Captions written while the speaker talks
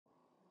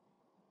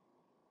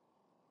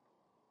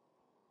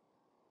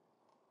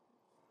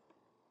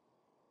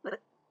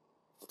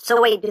So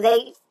wait, do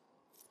they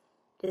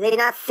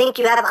not think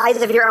you have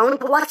eyes of your own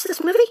to watch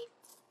this movie?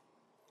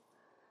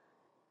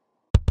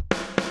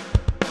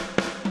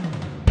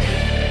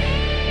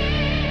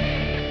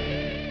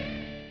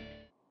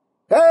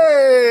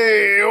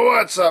 Hey,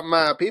 what's up,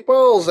 my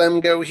peoples?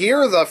 EmGo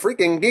here, the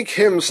freaking geek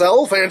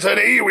himself, and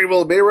today we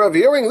will be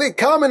reviewing the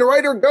Kamen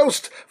Rider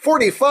Ghost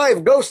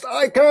 45 Ghost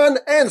Icon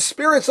and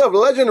Spirits of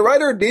Legend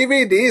Rider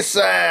DVD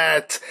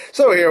set.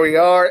 So here we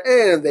are,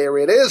 and there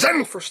it is.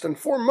 And first and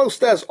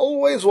foremost, as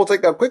always, we'll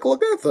take a quick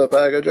look at the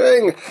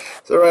packaging.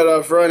 So right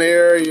up front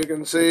here, you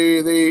can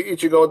see the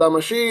Ichigo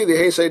Damashi, the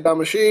Heisei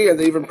Damashi, and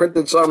they even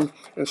printed some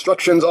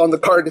instructions on the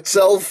card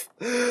itself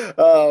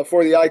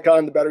for the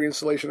icon, the battery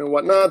installation, and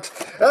whatnot.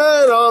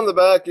 And on the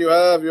back, you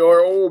have your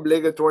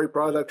obligatory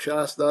product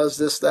shots, does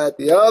this, that,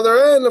 the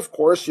other, and of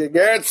course, you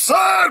get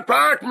Son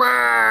Pac-Man!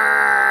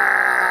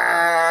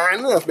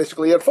 That's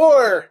basically it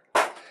for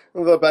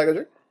the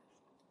packaging.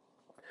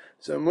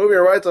 So moving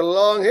right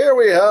along, here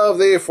we have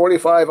the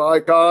 45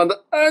 icon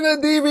and a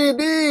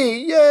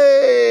DVD!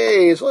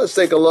 Yay! So let's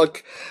take a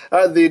look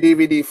at the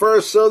DVD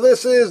first. So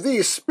this is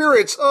the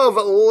Spirits of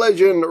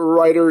Legend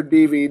Rider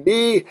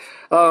DVD.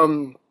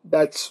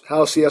 That's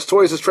how CS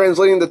Toys is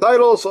translating the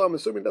title, so I'm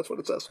assuming that's what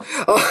it says.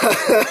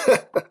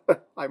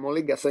 I'm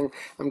only guessing.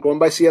 I'm going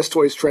by CS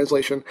Toys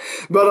translation.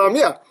 But,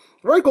 yeah,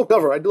 very cool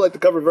cover. I do like the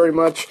cover very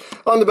much.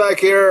 On the back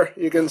here,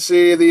 you can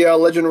see the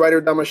Legend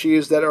Rider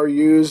Damashis that are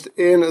used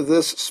in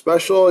this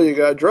special. You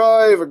got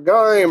Drive,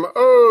 Gaim,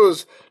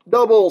 O's,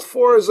 Double,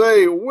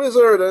 Forze,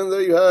 Wizard, and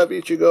there you have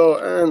Ichigo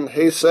and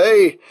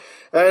Heisei.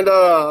 And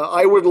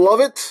I would love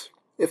it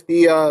if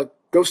the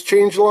Ghost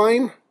Change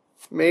line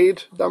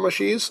made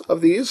damashis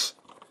of these.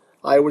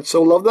 I would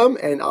so love them,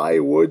 and I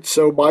would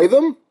so buy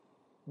them.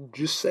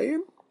 Just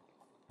saying.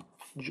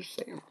 Just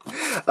saying.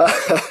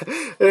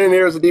 And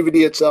here's the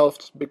DVD itself.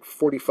 It's a big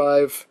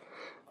 45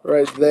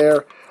 right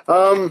there.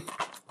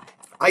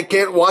 I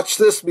can't watch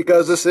this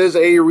because this is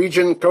a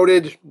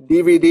region-coded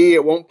DVD.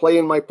 It won't play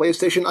in my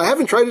PlayStation. I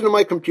haven't tried it on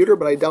my computer,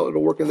 but I doubt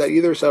it'll work in that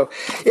either. So,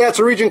 yeah, it's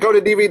a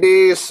region-coded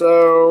DVD,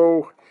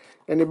 so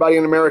anybody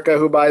in America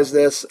who buys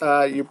this,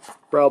 you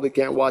probably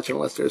can't watch it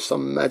unless there's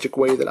some magic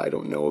way that I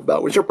don't know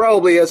about, which there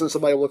probably is, and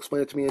somebody will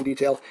explain it to me in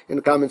detail in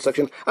the comment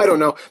section. I don't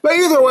know. But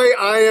either way,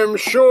 I am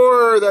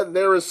sure that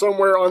there is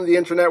somewhere on the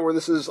internet where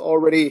this is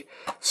already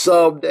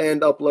subbed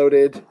and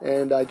uploaded,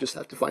 and I just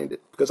have to find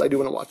it, because I do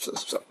want to watch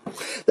this. So,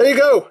 there you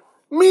go.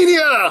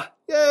 Media!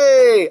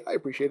 Yay! I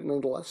appreciate it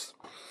nonetheless.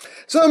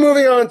 So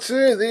moving on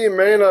to the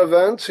main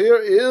event, here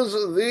is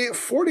the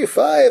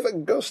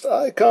 45 Ghost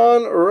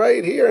Icon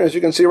right here. As you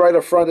can see right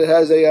up front, it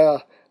has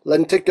a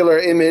lenticular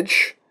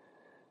image.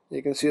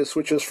 You can see it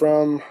switches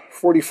from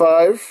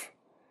 45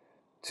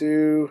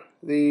 to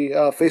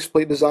the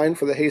faceplate design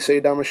for the Heisei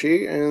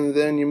Damashi, and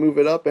then you move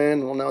it up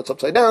and, well, now it's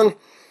upside down.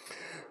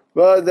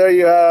 But there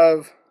you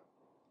have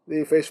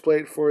the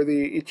faceplate for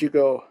the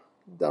Ichigo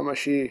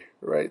Damashi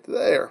right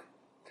there.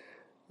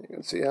 You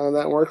can see how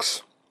that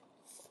works.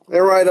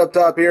 And right up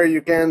top here,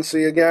 you can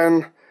see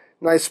again,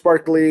 nice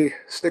sparkly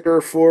sticker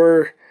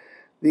for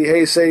the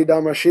Heisei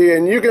Damashi,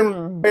 and you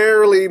can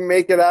barely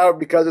make it out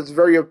because it's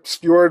very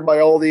obscured by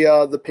all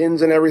the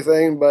pins and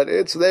everything, but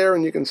it's there,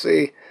 and you can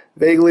see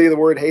vaguely the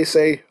word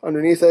Heisei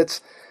underneath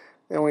it.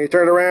 And when you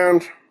turn it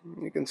around,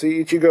 you can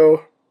see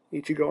Ichigo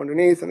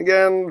underneath, and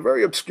again,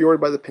 very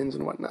obscured by the pins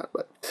and whatnot,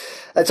 but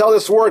that's how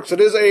this works.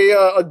 It is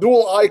a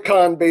dual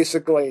icon,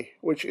 basically,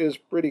 which is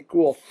pretty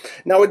cool.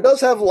 Now, it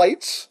does have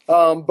lights.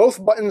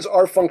 Both buttons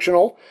are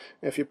functional.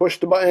 If you push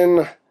the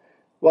button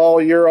while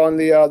you're on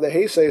the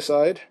Heisei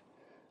side,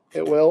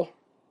 it will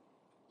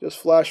just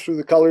flash through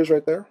the colors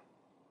right there.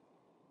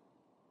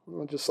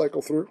 It'll just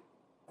cycle through.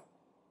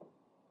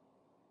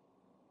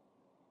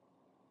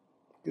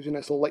 Gives you a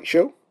nice little light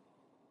show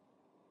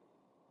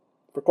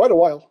for quite a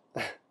while.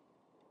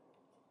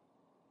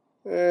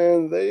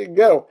 And there you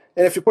go.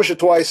 And if you push it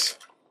twice,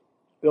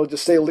 it'll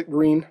just stay lit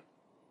green.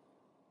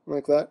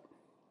 Like that.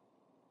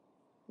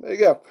 There you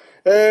go.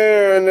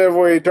 And if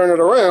we turn it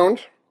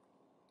around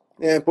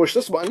and push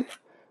this button,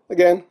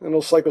 again,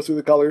 it'll cycle through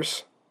the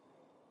colors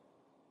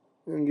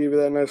and give you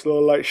that nice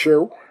little light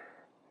show.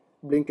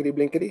 Blinkety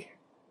blinkety.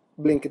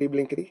 Blinkety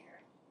blinkety.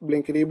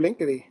 Blinkety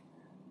blinkety.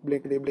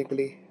 Blinkety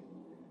blinkety.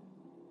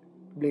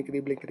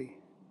 Blinkety blinkety.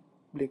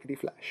 Blinkety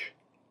flash.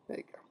 There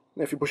you go.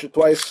 And if you push it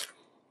twice,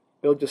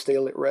 it'll just stay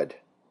lit red.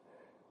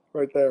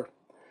 Right there.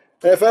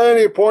 And if at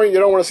any point you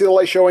don't want to see the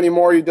light show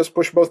anymore, you just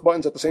push both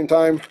buttons at the same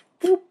time,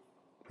 whoop,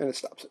 and it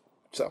stops it.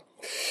 So,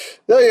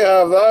 there you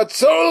have that.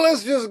 So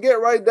let's just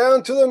get right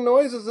down to the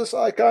noises this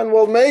icon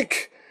will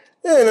make.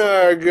 And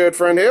our good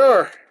friend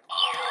here,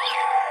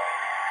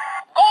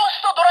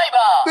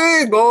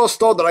 the Ghost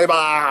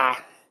Driver.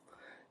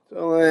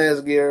 So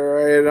let's get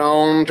right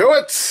on to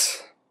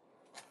it.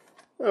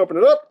 Open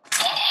it up.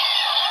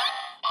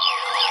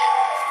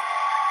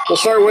 We'll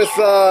start with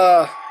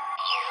the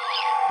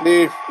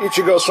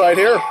Ichigo side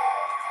here.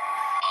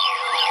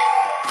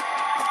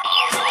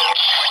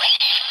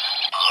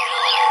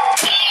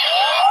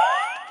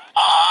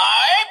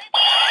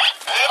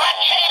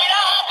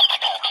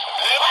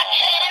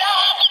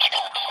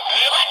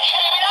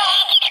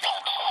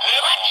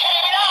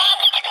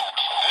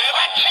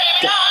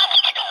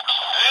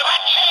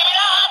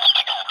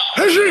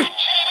 Hishi!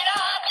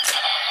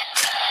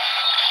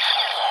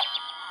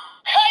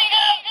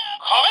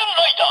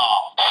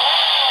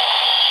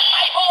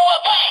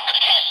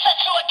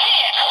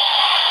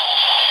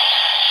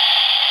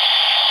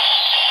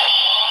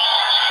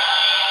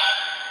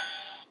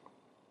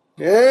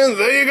 And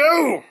there you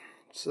go.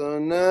 So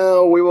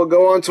now we will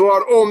go on to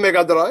our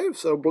Omega Drive.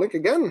 So blink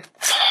again.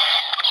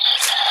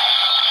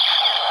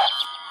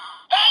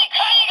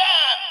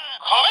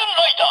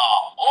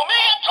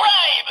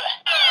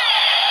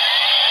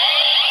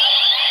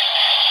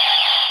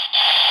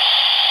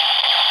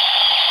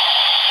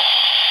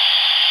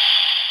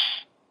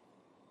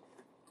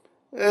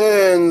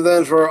 And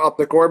then for our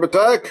optic orb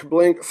attack,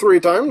 blink 3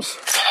 times.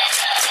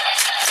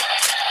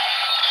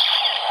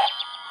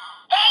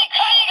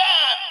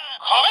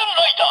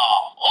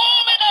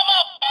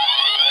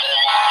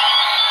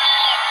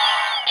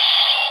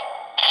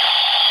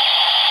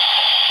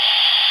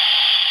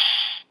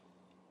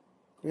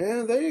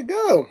 And there you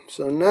go.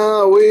 So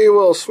now we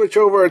will switch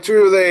over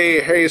to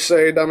the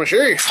Heisei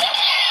Damashi.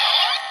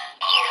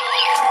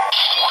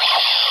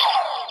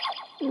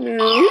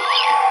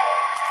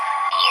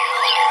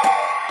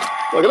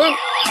 Look at that.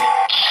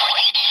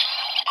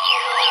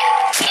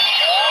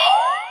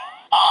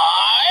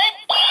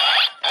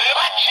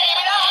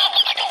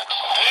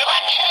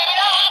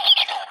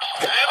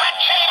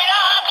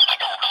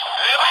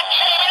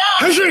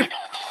 Hishi!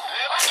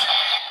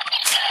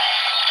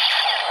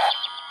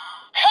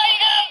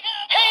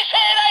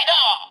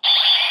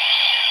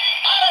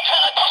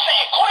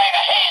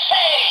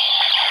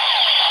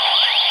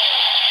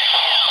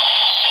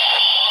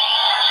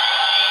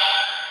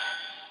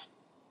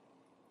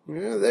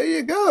 Yeah, there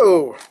you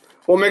go.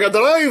 Omega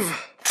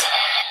Drive.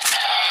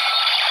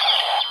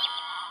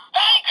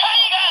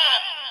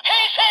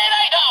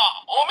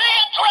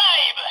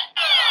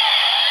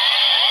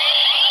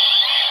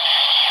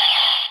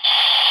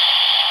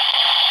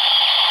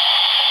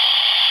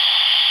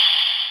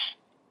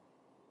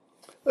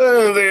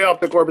 And the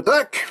optic orb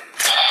attack.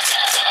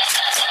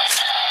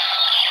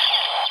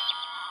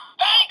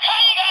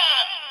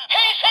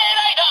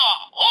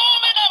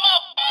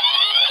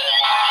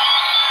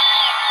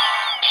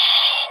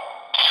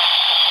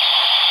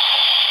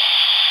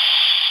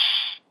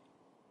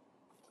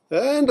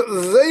 And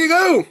there you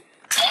go.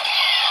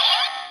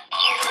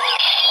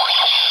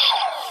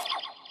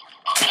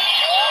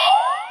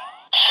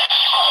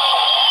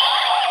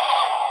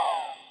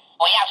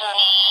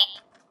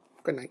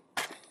 Good night.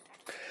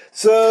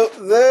 So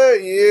there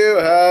you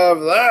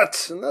have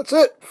that. And that's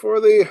it for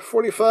the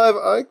 45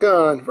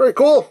 EYECON. Very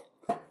cool.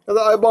 Got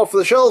the eyeball for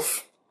the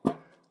shelf.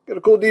 Get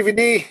a cool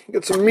DVD.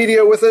 Get some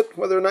media with it.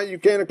 Whether or not you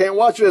can or can't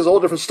watch it is a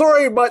whole different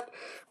story, but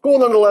cool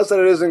nonetheless that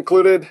it is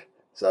included.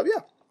 So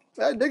yeah.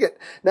 I dig it.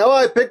 Now,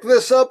 I picked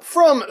this up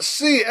from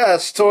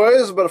CS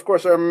Toys, but of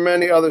course there are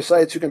many other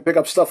sites you can pick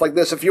up stuff like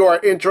this if you are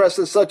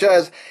interested, such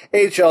as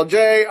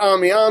HLJ,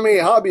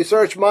 AmiAmi, Hobby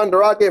Search,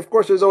 Mandarake. Of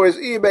course, there's always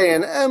eBay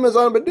and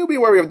Amazon, but do be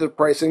wary of the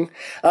pricing.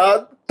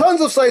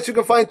 Tons of sites you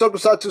can find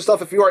tokusatsu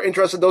stuff if you are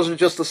interested. Those are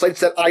just the sites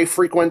that I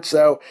frequent,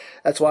 so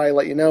that's why I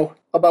let you know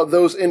about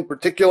those in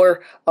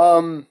particular.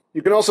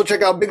 You can also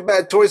check out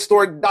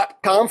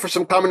BigBadToyStore.com for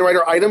some Kamen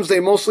Rider items. They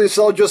mostly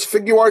sell just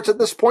figure arts at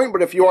this point,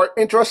 but if you are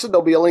interested,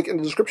 there'll be a link in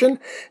the description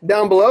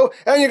down below.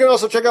 And you can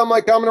also check out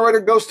my Kamen Rider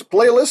Ghost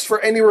playlist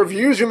for any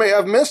reviews you may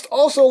have missed.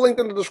 Also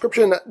linked in the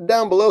description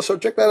down below, so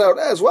check that out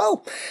as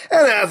well.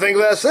 And I think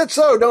that's it.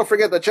 So don't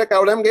forget to check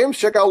out EmGo's,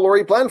 check out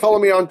Lori Plan, follow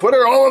me on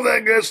Twitter, all of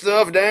that good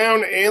stuff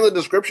down in the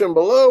description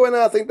below. And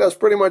I think that's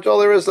pretty much all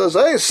there is to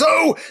say.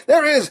 So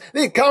there is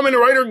the Kamen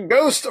Rider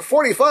Ghost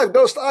 45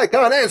 Ghost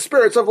EYECON and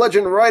Spirits of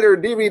Legend Rider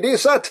DVD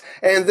set,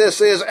 and this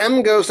is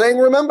EmGo saying,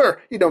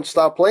 remember, you don't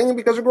stop playing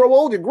because you grow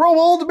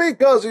old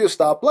because you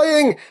stop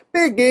playing.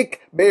 Be geek,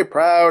 be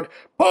proud,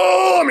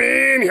 palm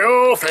in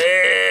your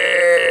face.